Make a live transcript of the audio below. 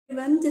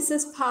everyone, this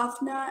is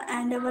Bhavna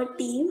and our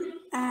team,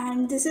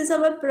 and this is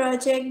our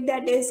project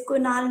that is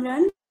Kunal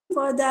Run.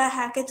 For the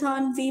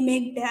hackathon, we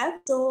make dev.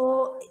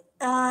 So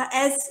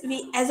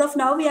as of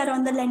now, we are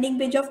on the landing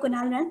page of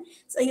Kunal Run.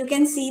 So you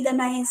can see the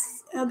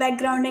nice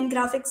background and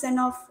graphics and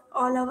of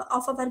all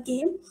of our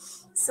game.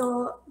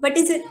 So what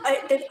is it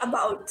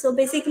about? So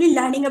basically,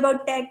 learning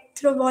about tech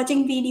through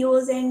watching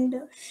videos and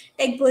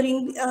tech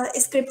boring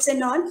scripts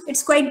and all.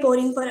 It's quite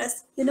boring for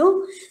us.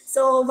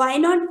 So why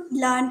not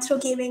learn through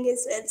gaming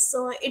as well?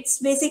 So it's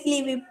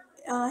basically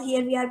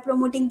here we are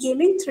promoting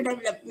gaming through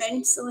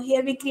development. So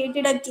here we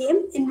created a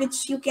game in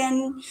which you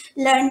can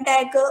learn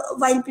tech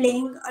while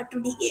playing a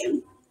 2D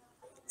game.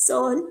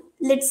 So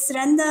let's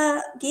run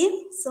the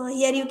game. So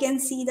here you can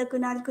see the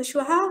Kunal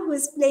Kushwaha who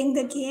is playing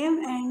the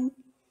game, and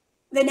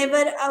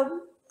whenever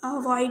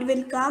a void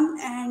will come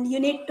and you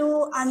need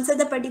to answer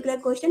the particular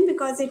question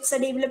because it's a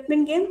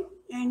development game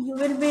and you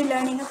will be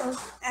learning about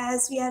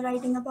as we are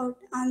writing about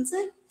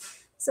answer.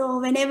 So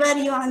whenever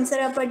you answer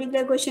a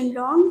particular question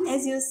wrong,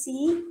 as you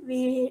see,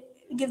 we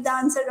give the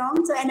answer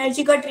wrong. So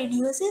energy got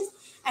reduces.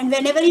 And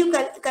whenever you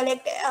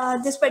collect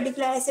this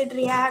particular asset,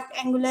 React,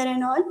 Angular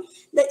and all,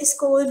 the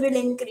score will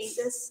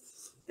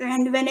increases.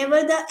 And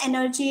whenever the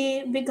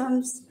energy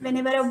becomes,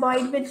 whenever a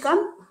void will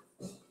come,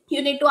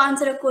 you need to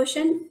answer a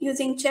question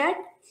using chat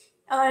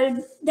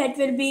that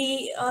will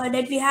be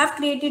that we have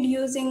created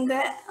using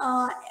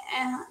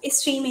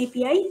stream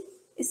API,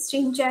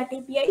 stream chat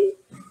API.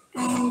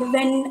 And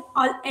when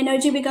all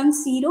energy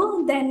becomes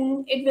zero,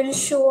 then it will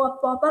show a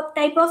pop-up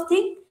type of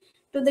thing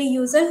to the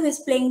user who is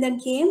playing the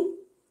game.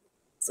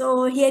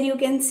 So here you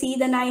can see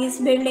the nice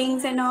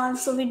buildings and all.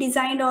 So we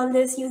designed all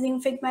this using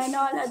Figma and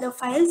all other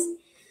files.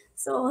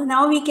 So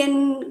now we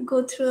can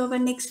go through our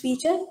next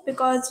feature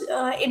because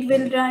it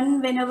will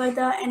run whenever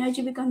the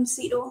energy becomes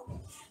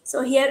zero.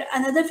 So here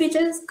another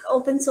feature is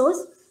open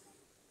source.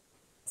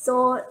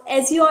 So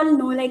as you all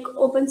know, like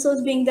open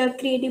source being the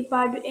creative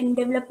part in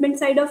development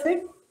side of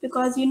it,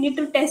 because you need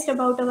to test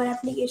about our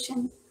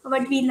application,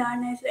 what we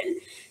learn as well.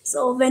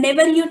 So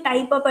whenever you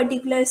type a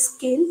particular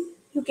skill,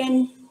 you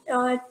can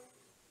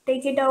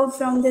take it out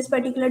from this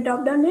particular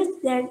drop down list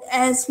that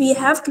as we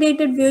have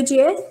created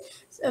Vue.js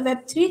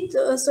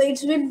Web3. So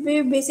it will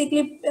be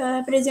basically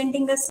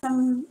presenting us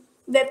some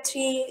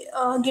Web3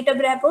 GitHub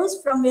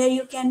repos from where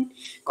you can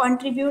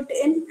contribute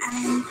in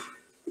and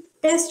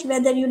test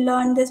whether you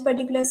learn this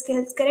particular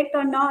skills correct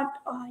or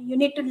not, or you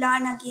need to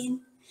learn again.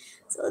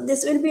 So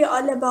this will be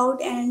all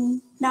about,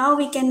 and now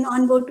we can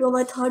onboard to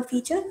our third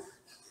feature.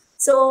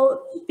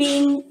 So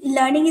being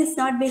learning is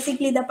not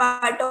basically the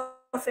part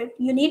of it.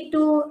 You need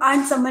to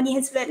earn some money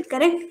as well,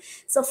 correct?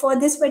 So for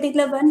this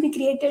particular one, we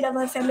created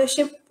our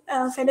fellowship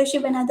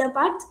and other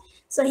parts.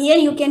 So here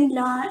you can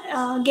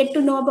learn, get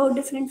to know about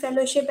different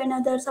fellowship and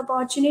others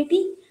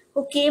opportunity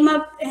who came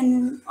up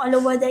in all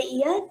over the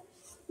year,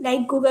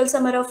 like Google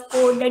Summer of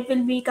Code that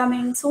will be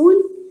coming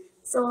soon.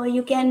 So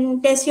you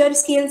can test your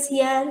skills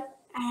here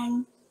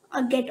and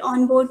get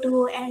on board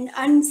to and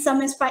earn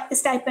some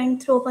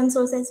stipend through open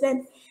source as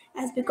well,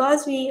 as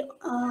because we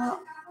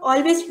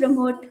always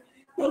promote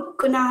like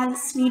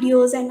Kunal's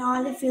videos and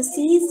all. If you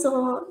see,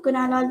 so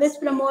Kunal always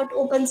promote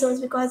open source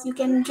because you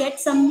can get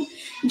some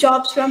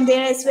jobs from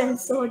there as well.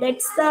 So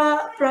that's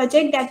the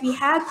project that we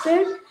have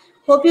built.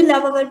 Hope you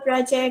love our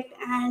project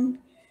and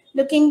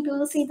looking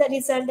to see the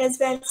result as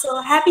well.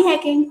 So happy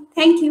hacking.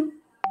 Thank you.